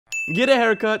Get a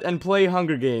haircut and play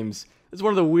Hunger Games. It's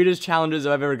one of the weirdest challenges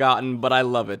I've ever gotten, but I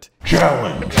love it.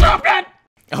 Challenge. Stop it!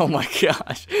 Oh my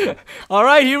gosh. All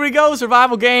right, here we go.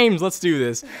 Survival games. Let's do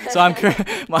this. So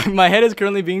my head is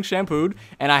currently being shampooed,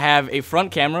 and I have a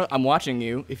front camera. I'm watching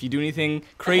you. If you do anything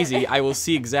crazy, I will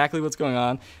see exactly what's going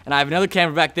on. And I have another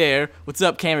camera back there. What's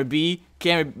up, camera B?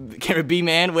 Camera B,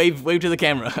 man. Wave to the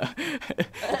camera.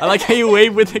 I like how you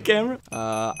wave with the camera.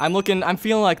 I'm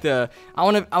feeling like I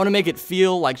wanna make it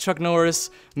feel like Chuck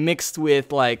Norris mixed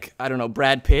with, like, I don't know,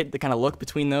 Brad Pitt, the kind of look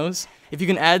between those. If you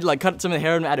can add, like, cut some of the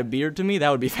hair and add a beard to me, that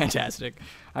would be fantastic.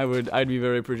 I'd be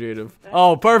very appreciative.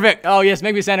 Oh, perfect. Oh, yes,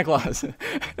 make me Santa Claus.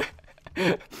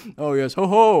 Oh, yes, ho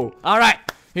ho. All right,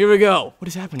 here we go. What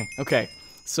is happening? Okay,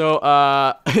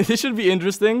 so, this should be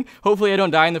interesting. Hopefully I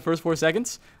don't die in the first 4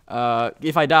 seconds.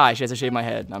 If I die, she has to shave my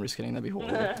head. No, I'm just kidding, that'd be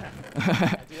horrible.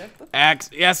 Axe,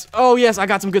 yes. Oh, yes, I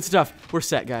got some good stuff. We're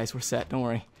set, guys, we're set, don't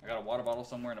worry. I got a water bottle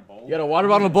somewhere in a bowl. You got a water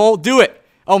bottle in a bowl? Do it!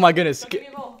 Oh my goodness.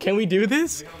 Can we do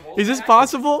this? Is this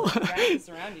possible?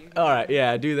 Alright,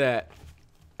 yeah, do that.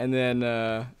 And then,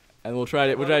 and we'll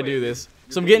try to do this.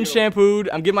 So I'm getting shampooed,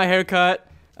 I'm getting my hair cut.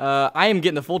 I am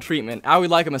getting the full treatment. I would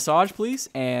like a massage, please,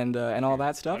 and all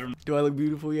that stuff. Do I look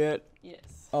beautiful yet? Yes.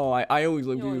 Oh, I always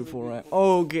look beautiful, right?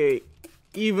 Okay.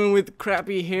 Even with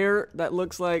crappy hair that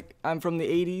looks like I'm from the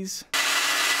 80s.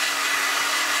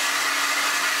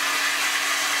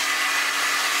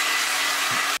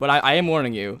 But I am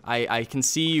warning you, I can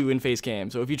see you in face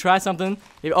cam, so if you try something,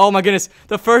 oh my goodness,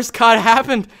 the first cut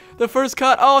happened! The first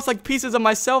cut, oh, it's like pieces of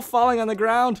myself falling on the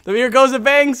ground. Here goes the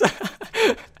bangs!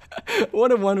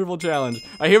 What a wonderful challenge.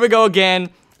 Alright, here we go again.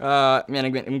 Man,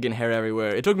 I'm getting hair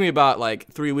everywhere. It took me about, like,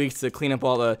 3 weeks to clean up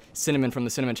all the cinnamon from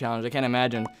the cinnamon challenge. I can't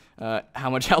imagine how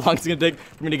long it's gonna take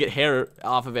for me to get hair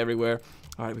off of everywhere.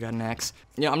 Alright, we got an axe.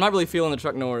 Yeah, I'm not really feeling the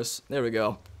Chuck Norris. There we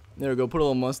go. There we go, put a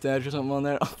little mustache or something on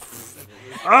there.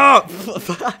 Oh!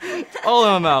 All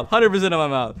in my mouth, 100% in my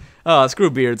mouth. Oh,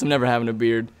 screw beards, I'm never having a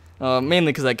beard.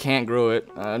 Mainly because I can't grow it.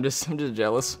 I'm just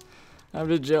jealous. I'm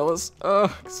just jealous.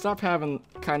 Stop having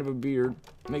kind of a beard.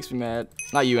 It makes me mad.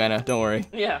 Not you, Anna, don't worry.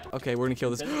 Yeah. Okay, we're gonna kill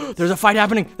this. There's a fight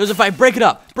happening! There's a fight! Break it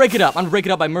up! Break it up! I'm gonna break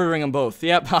it up by murdering them both.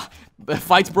 Yep, the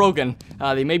fight's broken.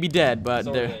 They may be dead, but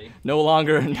they're no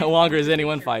longer is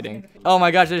anyone fighting. Oh my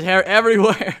gosh, there's hair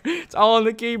everywhere! It's all on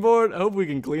the keyboard. I hope we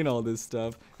can clean all this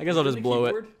stuff. I guess I'll just blow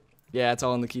it. Yeah, it's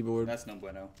all on the keyboard. That's no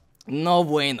bueno. No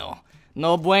bueno.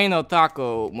 No bueno,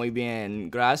 taco. Muy bien.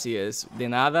 Gracias. De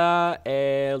nada,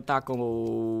 el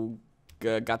taco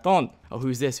gatón. Oh,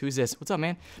 who's this? Who's this? What's up,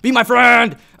 man? Be my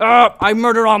friend! I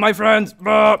murder all my friends!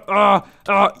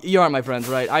 You aren't my friends,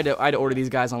 right? I had to order these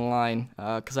guys online,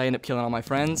 because I end up killing all my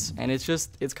friends, and it's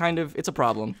a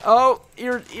problem. Oh,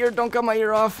 ear, don't cut my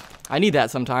ear off. I need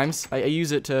that sometimes. I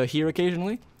use it to hear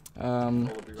occasionally.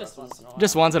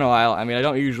 Just once in a while. I mean, I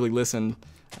don't usually listen.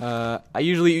 I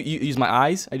usually use my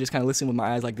eyes. I just kind of listen with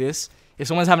my eyes like this. If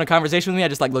someone's having a conversation with me, I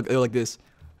just look like this.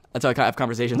 That's how I have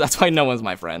conversations. That's why no one's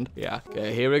my friend. Yeah.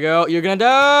 Okay, here we go. You're gonna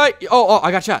die. Oh, I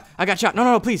got shot.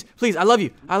 No, please. I love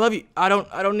you. I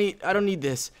don't need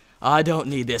this. I don't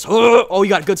need this. Oh, you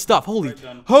got good stuff.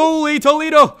 Holy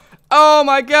Toledo. Oh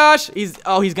my gosh. He's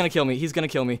gonna kill me. He's gonna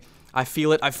kill me. I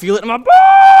feel it in my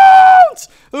bones.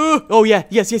 Oh yeah.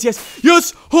 Yes.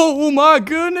 Oh my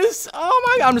goodness. Oh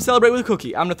my God. I'm gonna celebrate with a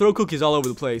cookie. I'm gonna throw cookies all over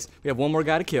the place. We have one more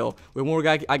guy to kill. We have one more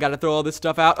guy. I gotta throw all this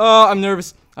stuff out. Oh, I'm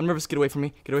nervous. Get away from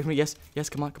me. Yes.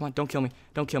 Come on. Don't kill me.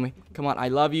 Come on. I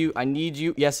love you. I need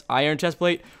you. Yes. Iron chest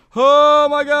plate. Oh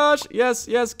my gosh.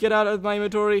 Yes. Get out of my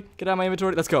inventory.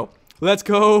 Let's go.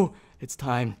 It's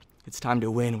time. It's time to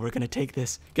win. We're gonna take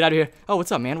this. Get out of here. Oh,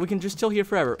 what's up, man? We can just chill here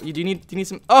forever. Do you need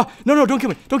some? Oh, no, don't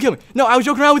kill me. No, I was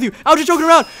joking around with you. I was just joking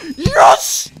around.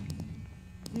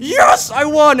 Yes, I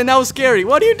won, and that was scary.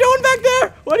 What are you doing back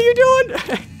there? What are you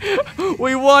doing?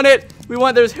 We won it.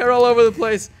 There's hair all over the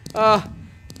place.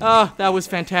 That was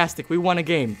fantastic. We won a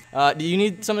game. Do you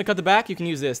need something to cut the back? You can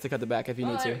use this to cut the back if you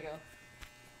need to. There we go.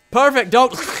 Perfect.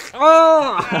 Don't.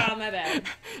 Oh, my bad.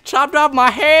 Chopped off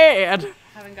my head.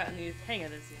 Haven't gotten the hang of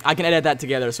this yet. I can edit that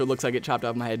together so it looks like it chopped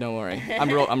off my head. Don't worry.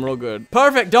 I'm real good.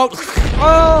 Perfect. Don't.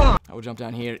 I will jump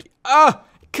down here.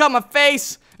 Cut my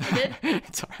face. You did?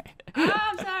 It's alright. Oh,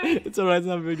 I'm sorry. It's alright. It's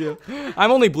not a big deal.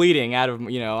 I'm only bleeding out of,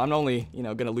 I'm only,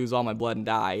 gonna lose all my blood and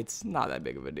die. It's not that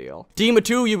big of a deal. Team of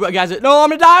 2, you guys. No, I'm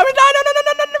gonna die.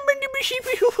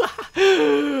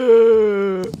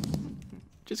 No.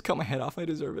 Just cut my head off. I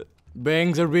deserve it.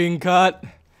 Bangs are being cut.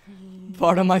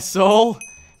 Part of my soul.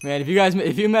 Man, if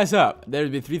you mess up,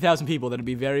 there'd be 3,000 people that'd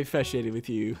be very frustrated with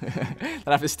you. That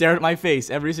have to stare at my face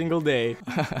every single day.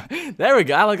 There we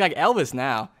go. I look like Elvis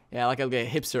now. Yeah, I look like a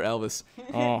hipster Elvis.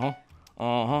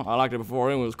 I liked it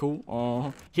before. It was cool.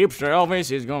 Hipster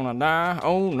Elvis is gonna die.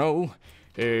 Oh no.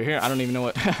 Here, I don't even know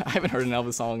what. I haven't heard an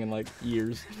Elvis song in like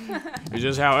years. Is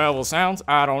this how Elvis sounds?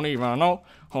 I don't even know.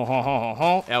 Ho ho ho ho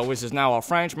ho. Elvis is now a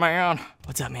French man.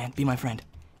 What's up, man? Be my friend.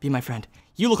 Be my friend.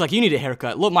 You look like you need a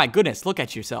haircut. Look, my goodness, look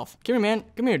at yourself. Come here, man.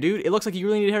 Come here, dude. It looks like you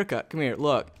really need a haircut. Come here,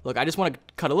 look. Look, I just want to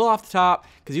cut a little off the top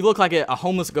because you look like a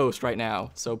homeless ghost right now.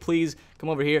 So please come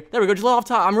over here. There we go, just a little off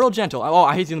the top. I'm real gentle. Oh,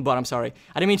 I hit you in the butt. I'm sorry.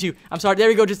 I didn't mean to. I'm sorry. There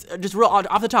we go, just real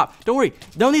off the top. Don't worry.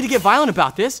 Don't need to get violent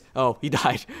about this. Oh, he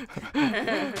died.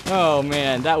 Oh,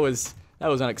 man, that was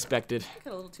unexpected. I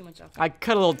cut a little too much off. I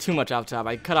cut a little too much off top.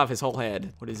 I cut off his whole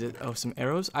head. What is it? Oh, some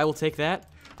arrows. I will take that.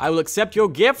 I will accept your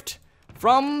gift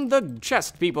from the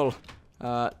chest people.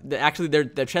 Actually,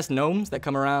 they're chest gnomes that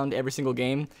come around every single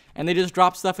game, and they just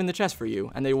drop stuff in the chest for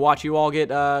you, and they watch you all get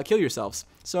kill yourselves.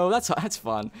 So that's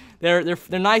fun. They're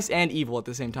nice and evil at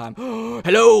the same time.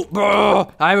 Hello,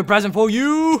 bro. I have a present for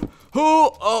you.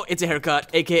 Oh, it's a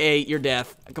haircut, aka your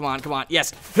death. Come on.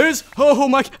 Yes. Here's oh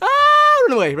my.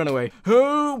 Run away.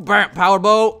 Oh, power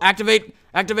bow, activate.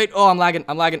 Oh, I'm lagging.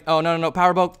 Oh, no.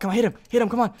 Power bow. Come on, hit him.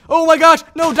 Come on. Oh my gosh.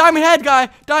 No, diamond head guy.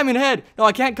 Diamond head. No,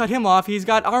 I can't cut him off. He's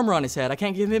got armor on his head. I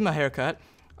can't give him a haircut.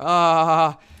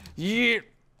 Yeah.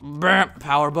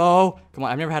 Power bow. Come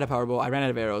on, I've never had a power bow. I ran out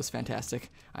of arrows. Fantastic.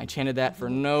 I enchanted that for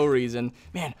no reason.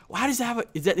 Man, why does that have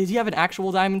did he have an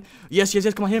actual diamond? Yes.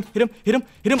 Come on, hit him.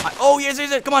 Oh,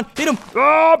 yes. Come on, hit him.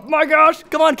 Oh my gosh.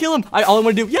 Come on, kill him. All I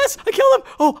want to do. Yes, I kill him.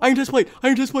 Oh, iron chest plate.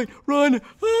 Run.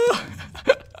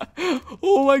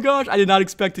 Oh my gosh, I did not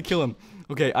expect to kill him.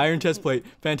 Okay, iron chest plate,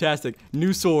 fantastic.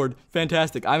 New sword,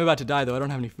 fantastic. I'm about to die though, I don't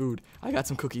have any food. I got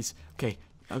some cookies. Okay,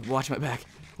 watch my back.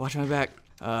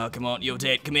 Come on,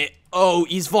 Yotate, come here. Oh,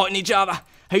 he's fighting each other.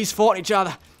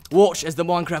 Watch as the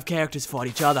Minecraft characters fight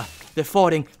each other. They're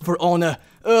fighting for honor,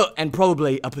 and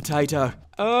probably a potato.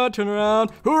 Turn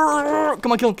around.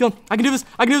 Come on, kill him. I can do this.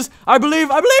 I believe.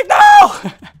 No!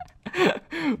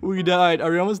 We died.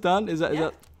 Are we almost done? Is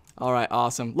that? All right,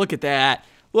 awesome. Look at that.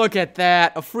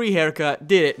 A free haircut.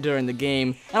 Did it during the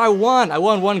game. And I won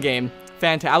one game.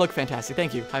 I look fantastic.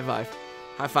 Thank you. High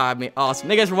five me. Awesome.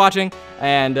 Thank you guys for watching.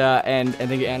 And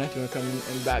thank you, Anna. Do you want to come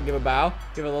and give a bow?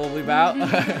 Give a lovely bow.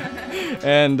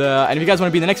 and if you guys want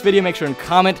to be in the next video, make sure and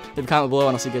comment. Leave a comment below,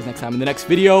 and I'll see you guys next time in the next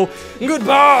video.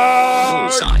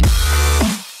 Goodbye!